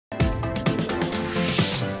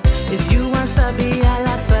If you want sabi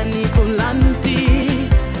alasani kulanti,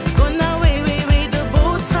 gonna way the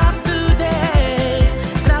boodschap today.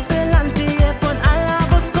 Trapelanti epon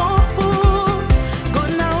alaboskopu,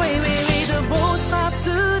 gonna way the boodschap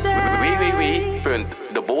today.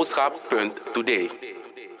 www.deboodschap.today.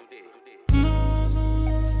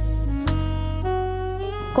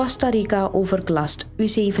 Costa Rica overklast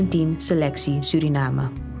U17 selectie Suriname.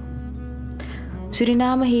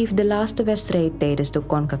 Suriname heeft de laatste wedstrijd tijdens de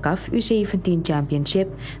CONCACAF U17 Championship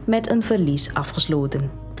met een verlies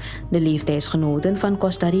afgesloten. De leeftijdsgenoten van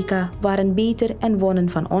Costa Rica waren beter en wonnen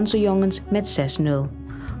van onze jongens met 6-0.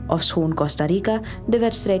 Ofschoon Costa Rica de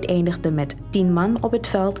wedstrijd eindigde met 10 man op het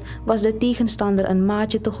veld, was de tegenstander een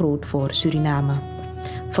maatje te groot voor Suriname.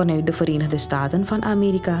 Vanuit de Verenigde Staten van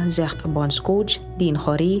Amerika zegt bondscoach Dean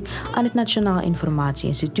Goree aan het Nationaal Informatie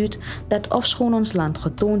Instituut dat ofschoon ons land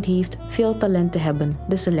getoond heeft veel talent te hebben,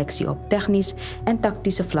 de selectie op technisch en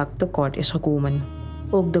tactische vlak tekort is gekomen.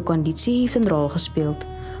 Ook de conditie heeft een rol gespeeld.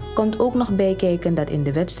 Komt ook nog bij kijken dat in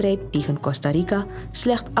de wedstrijd tegen Costa Rica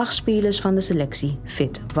slechts 8 spelers van de selectie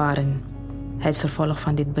fit waren. Het vervolg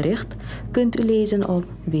van dit bericht kunt u lezen op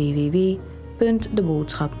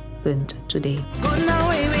www.deboodschap.today.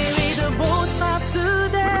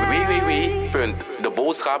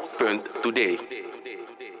 www.deboodschap.today.